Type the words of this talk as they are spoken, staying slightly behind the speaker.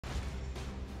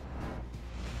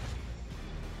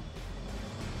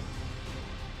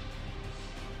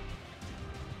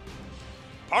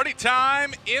Party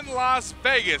time in Las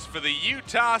Vegas for the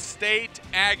Utah State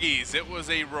Aggies. It was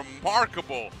a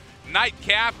remarkable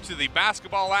nightcap to the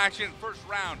basketball action. First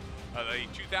round of the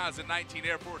 2019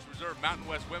 Air Force Reserve Mountain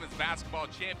West Women's Basketball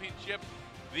Championship.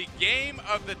 The game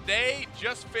of the day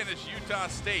just finished. Utah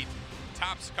State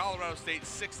tops Colorado State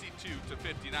 62-59.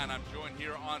 I'm joined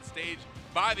here on stage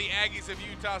by the Aggies of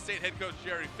Utah State head coach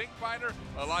Jerry Finkbeiner,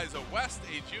 Eliza West,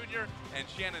 a junior, and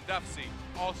Shannon Dufficy,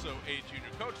 also a junior.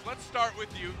 Coach, let's start with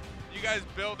you. You guys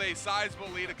build a sizable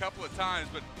lead a couple of times,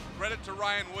 but credit to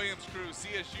Ryan Williams' crew.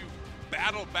 CSU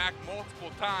battled back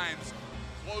multiple times,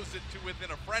 closed it to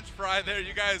within a French fry there.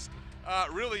 You guys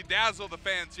really dazzled the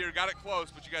fans here, got it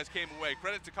close, but you guys came away.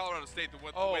 Credit to Colorado State the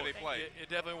way they played. It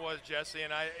definitely was, Jesse,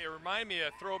 and it reminded me of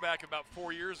a throwback about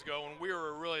 4 years ago when we were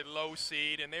a really low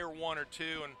seed and they were 1 or 2,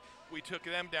 and we took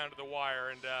them down to the wire.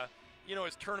 And you know,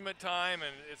 it's tournament time,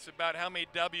 and it's about how many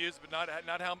W's, but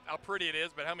not how pretty it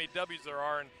is, but how many W's there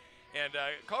are. And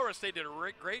Colorado State did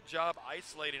a great job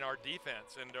isolating our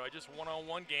defense, and just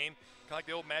one-on-one game, kind of like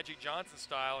the old Magic Johnson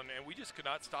style, and we just could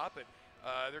not stop it.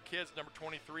 Their kids, number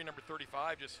 23, number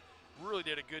 35, just really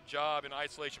did a good job in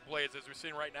isolation plays, as we're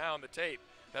seeing right now on the tape.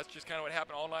 That's just kind of what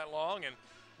happened all night long, and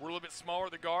we're a little bit smaller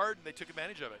at the guard, and they took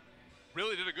advantage of it.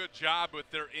 Really did a good job with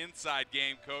their inside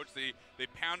game, Coach. They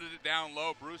pounded it down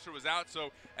low. Brewster was out,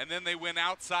 and then they went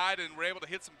outside and were able to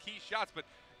hit some key shots. But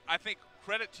I think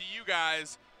credit to you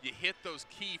guys, you hit those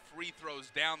key free throws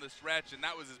down the stretch, and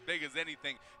that was as big as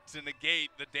anything to negate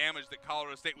the damage that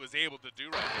Colorado State was able to do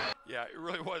right there. Yeah, it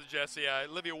really was, Jesse.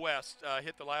 Olivia West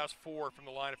hit the last 4 from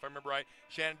the line, if I remember right.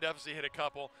 Shannon Dufficy hit a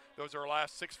couple. Those are our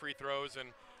last 6 free throws, and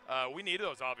we needed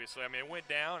those, obviously. I mean, it went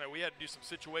down, and we had to do some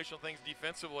situational things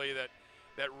defensively that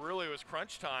really was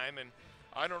crunch time, and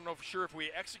I don't know for sure if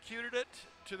we executed it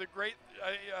to the great,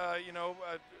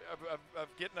 of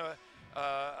getting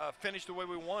a finish the way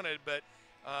we wanted, but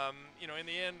you know, in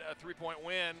the end, a 3-point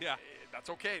win, yeah, that's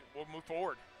okay. We'll move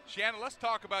forward. Shannon, let's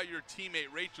talk about your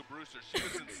teammate, Rachel Brewster. She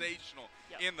was sensational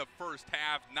in the first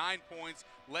half. 9 points,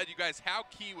 led you guys. How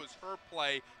key was her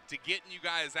play to getting you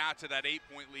guys out to that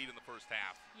 8-point lead in the first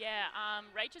half? Yeah,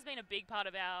 Rachel's been a big part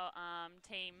of our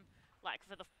team, like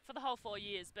for the whole 4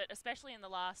 years, but especially in the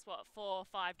last 4 or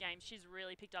 5 games, she's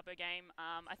really picked up her game.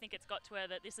 I think it's got to her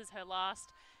that this is her last,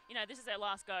 this is her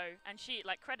last go, and she,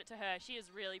 like, credit to her, she has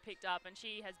really picked up, and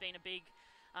she has been a big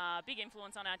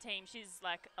influence on our team. She's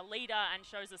like a leader and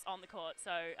shows us on the court.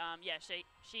 So yeah,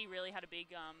 she really had a big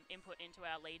input into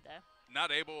our lead there.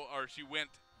 She went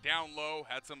down low,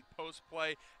 had some post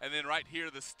play, and then right here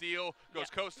the steal goes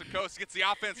coast to coast, gets the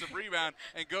offensive rebound,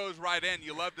 and goes right in.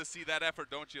 You love to see that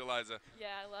effort, don't you, Eliza?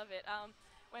 Yeah, I love it.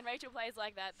 When Rachel plays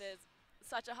like that, there's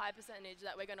such a high percentage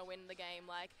that we're going to win the game.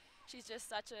 Like, she's just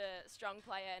such a strong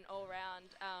player and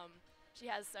all-round. She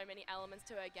has so many elements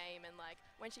to her game, and like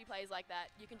when she plays like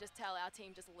that, you can just tell our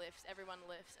team just lifts, everyone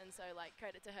lifts, and so like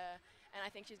credit to her. And I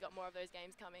think she's got more of those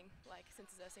games coming, like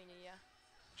since her senior year.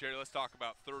 Jerry, let's talk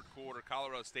about third quarter.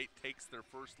 Colorado State takes their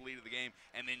first lead of the game,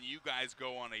 and then you guys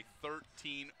go on a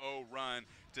 13-0 run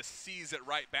to seize it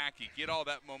right back. You get all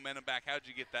that momentum back. How'd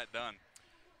you get that done?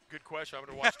 Good question. I'm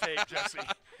going to watch tape, Jesse.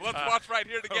 Let's watch right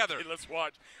here together. Okay, let's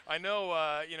watch. I know,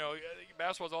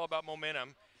 basketball's all about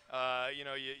momentum.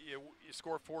 You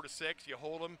score 4 to 6, you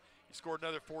hold them, you score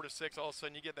another 4 to 6, all of a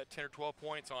sudden you get that 10 or 12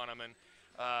 points on them. And,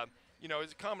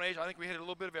 it's a combination. I think we hit a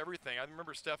little bit of everything. I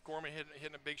remember Steph Gorman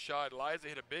hitting a big shot. Eliza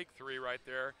hit a big 3 right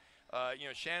there.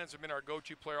 Shannon's been our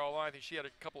go-to player all along. I think she had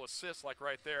a couple assists like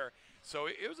right there. So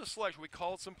it was a selection. We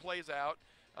called some plays out.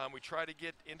 We tried to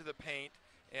get into the paint.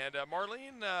 And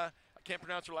Marlene, I can't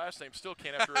pronounce her last name, still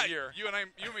can't after a year. You and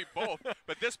me both.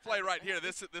 But this play right here,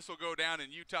 this will go down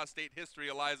in Utah State history,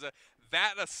 Eliza.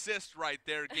 That assist right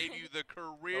there gave you the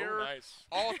career,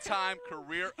 all-time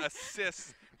career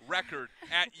assist record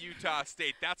at Utah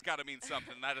State. That's got to mean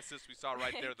something. That assist we saw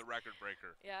right there, the record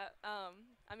breaker. Yeah,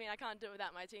 I mean, I can't do it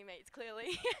without my teammates,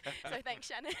 clearly. So thanks,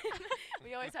 Shannon.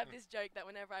 We always have this joke that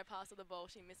whenever I pass her the ball,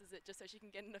 she misses it just so she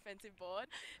can get an offensive board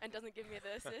and doesn't give me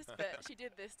the assist, but she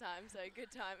did this time, so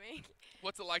good timing.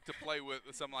 What's it like to play with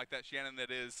something like that, Shannon,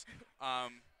 that is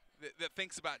that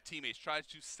thinks about teammates, tries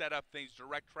to set up things,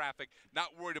 direct traffic, not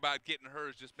worried about getting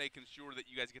hers, just making sure that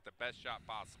you guys get the best shot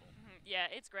possible? Yeah,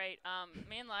 it's great.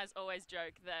 Me and Liz always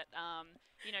joke that,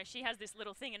 she has this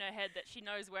little thing in her head that she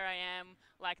knows where I am,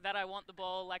 like that I want the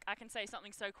ball. Like I can say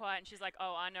something so quiet and she's like,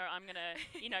 oh, I know I'm going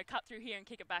to, cut through here and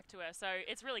kick it back to her. So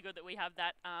it's really good that we have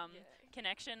that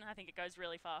connection. I think it goes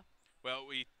really far. Well,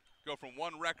 we go from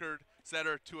one record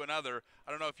setter to another. I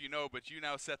don't know if you know, but you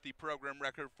now set the program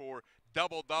record for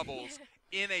double-doubles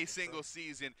in a single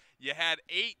season. You had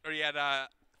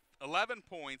 11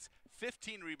 points,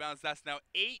 15 rebounds. That's now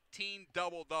 18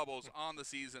 double-doubles on the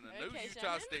season. A new Okay, Utah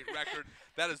Shannon. State record.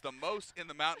 That is the most in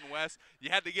the Mountain West. You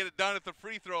had to get it done at the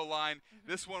free throw line.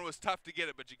 This one was tough to get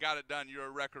it, but you got it done. You're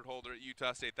a record holder at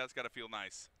Utah State. That's got to feel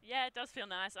nice. Yeah, it does feel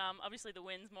nice. Obviously, the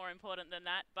win's more important than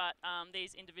that, but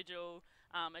these individual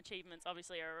achievements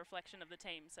obviously are a reflection of the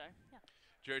team. So, yeah.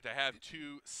 Jerry, to have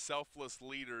two selfless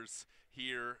leaders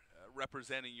here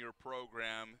representing your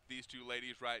program, these two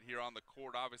ladies right here on the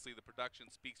court, obviously the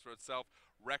production speaks for itself,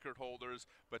 record holders,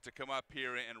 but to come up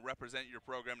here and represent your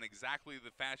program in exactly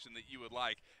the fashion that you would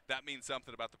like, that means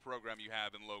something about the program you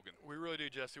have in Logan. We really do,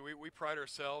 Jesse. We pride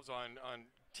ourselves on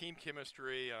team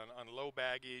chemistry, on low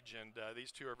baggage, and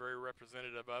these two are very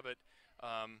representative of it.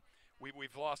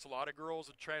 We've lost a lot of girls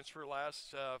that transfer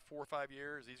last 4 or 5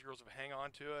 years. These girls have hang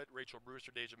on to it. Rachel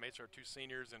Brewster, Deja Mates are 2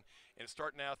 seniors, and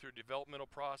starting now through developmental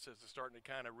process, is starting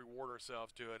to kind of reward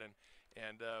ourselves to it. And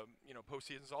you know,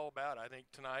 postseason's all about it. I think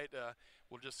tonight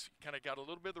we'll just kind of got a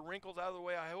little bit of the wrinkles out of the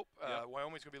way, I hope.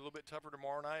 Wyoming's going to be a little bit tougher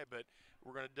tomorrow night, but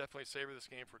we're going to definitely savor this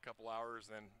game for a couple hours,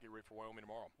 then get ready for Wyoming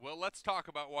tomorrow. Well, let's talk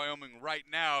about Wyoming right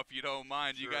now, if you don't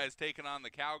mind. Sure. You guys taking on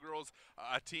the Cowgirls,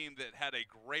 a team that had a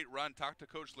great run. Talked to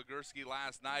Coach Legursky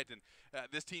last night, and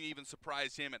this team even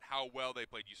surprised him at how well they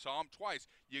played. You saw them twice.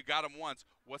 You got them once.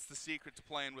 What's the secret to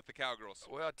playing with the Cowgirls?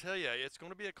 Well, I'll tell you, it's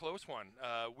going to be a close one.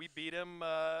 We beat them,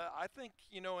 I think,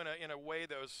 you know, in a way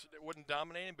that wasn't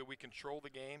dominating, but we controlled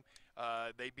the game.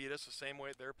 They beat us the same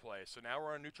way at their play. So now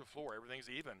we're on a neutral floor. Everything's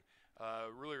even.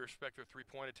 Really respect their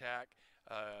three-point attack.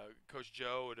 Coach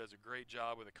Joe does a great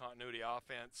job with the continuity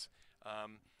offense.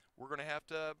 We're going to have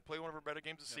to play one of our better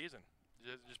games this season,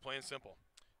 just plain simple.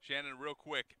 Shannon, real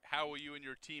quick, how will you and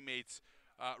your teammates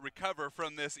recover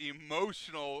from this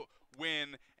emotional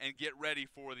win and get ready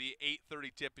for the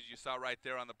 8:30 tip, as you saw right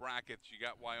there on the brackets? You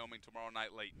got Wyoming tomorrow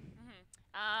night late.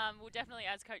 Well, definitely,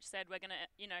 as Coach said, we're going to,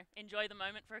 enjoy the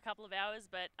moment for a couple of hours,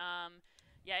 but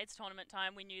yeah, it's tournament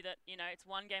time. We knew that, it's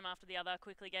one game after the other,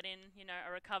 quickly get in,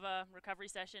 a recovery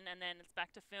session, and then it's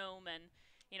back to film and,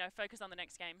 focus on the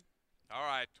next game. All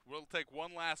right, we'll take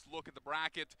one last look at the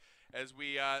bracket as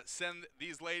we send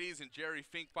these ladies and Jerry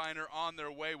Finkbeiner on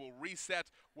their way. We'll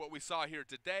reset what we saw here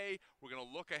today. We're going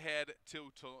to look ahead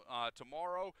to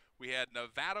tomorrow. We had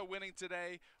Nevada winning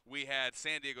today. We had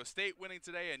San Diego State winning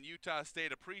today, and Utah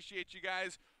State. Appreciate you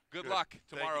guys. Good luck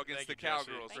tomorrow against the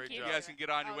Cowgirls. You guys can get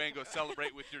on your way and go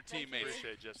celebrate with your teammates.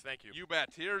 Appreciate it, Jess. Thank you. You bet.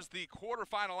 Here's the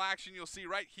quarterfinal action you'll see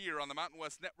right here on the Mountain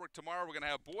West Network tomorrow. We're going to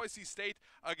have Boise State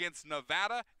against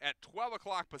Nevada at 12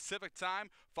 o'clock Pacific time,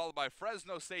 followed by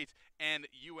Fresno State and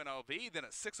UNLV. Then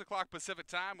at 6 o'clock Pacific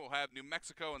time, we'll have New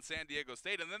Mexico and San Diego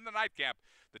State. And then the nightcap,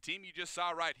 the team you just saw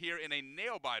right here in a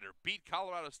nail-biter beat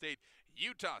Colorado State.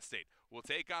 Utah State will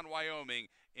take on Wyoming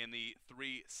in the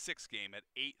 3-6 game at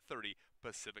 8:30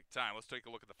 Pacific time. Let's take a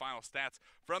look at the final stats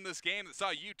from this game that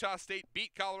saw Utah State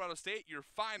beat Colorado State. Your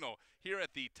final here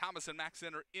at the Thomas & Mack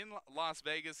Center in Las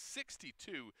Vegas,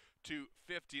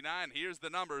 62-59. Here's the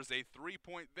numbers: a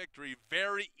 3-point victory,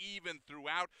 very even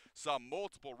throughout. Saw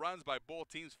multiple runs by both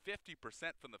teams,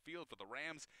 50% from the field for the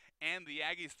Rams, and the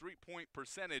Aggies' 3-point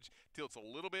percentage tilts a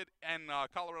little bit in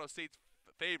Colorado State's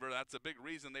favor. That's a big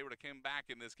reason they were to come back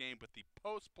in this game, but the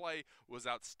post play was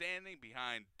outstanding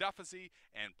behind Dufficy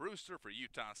and Brewster for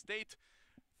Utah State.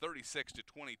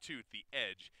 36-22 the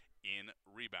edge in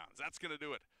rebounds. That's going to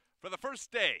do it for the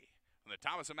first day on the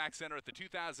Thomas & Mack Center at the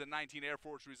 2019 Air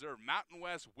Force Reserve Mountain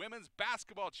West Women's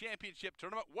Basketball Championship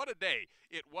Tournament. What a day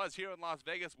it was here in Las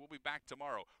Vegas. We'll be back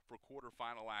tomorrow for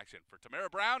quarterfinal action. For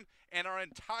Tamara Brown and our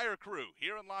entire crew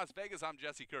here in Las Vegas, I'm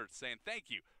Jesse Kurtz saying thank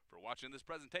you for watching this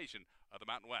presentation of the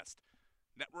Mountain West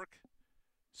Network.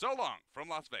 So long from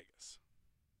Las Vegas.